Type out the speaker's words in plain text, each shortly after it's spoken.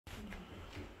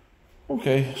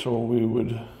Okay, so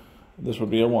this would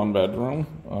be a 1-bedroom.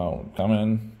 Come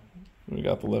in, we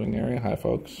got the living area, hi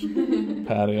folks,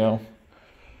 patio,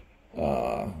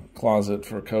 closet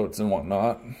for coats and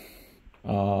whatnot.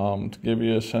 To give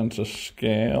you a sense of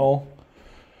scale,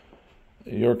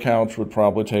 your couch would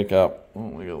probably take up,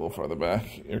 let me get a little further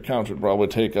back, your couch would probably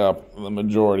take up the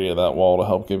majority of that wall to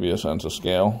help give you a sense of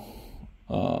scale.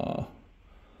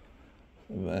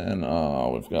 Then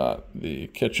we've got the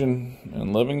kitchen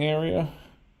and living area.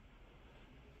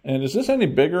 And is this any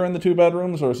bigger in the 2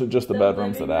 bedrooms, or is it just the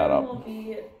bedrooms that add up? The living room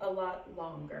will be a lot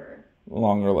longer.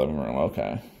 Longer living room,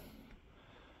 okay.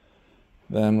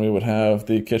 Then we would have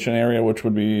the kitchen area, which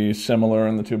would be similar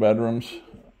in the 2 bedrooms.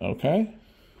 Okay.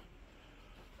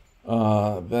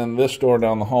 Then this door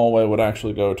down the hallway would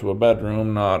actually go to a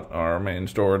bedroom, not our main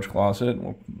storage closet.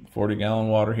 40-gallon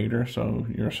water heater, so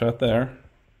you're set there.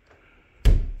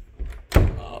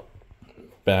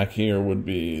 Back here would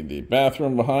be the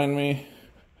bathroom behind me.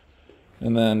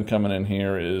 And then coming in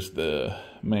here is the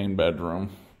main bedroom.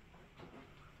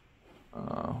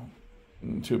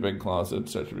 2 big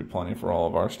closets, that should be plenty for all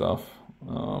of our stuff.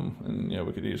 And yeah,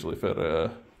 we could easily fit a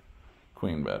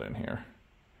queen bed in here.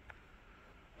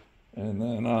 And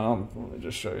then let me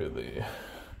just show you the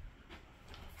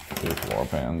 2 floor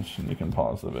pans, and you can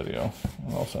pause the video.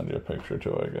 I'll send you a picture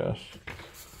too, I guess.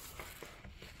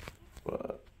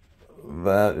 But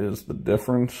that is the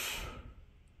difference.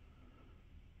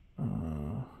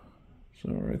 So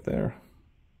right there.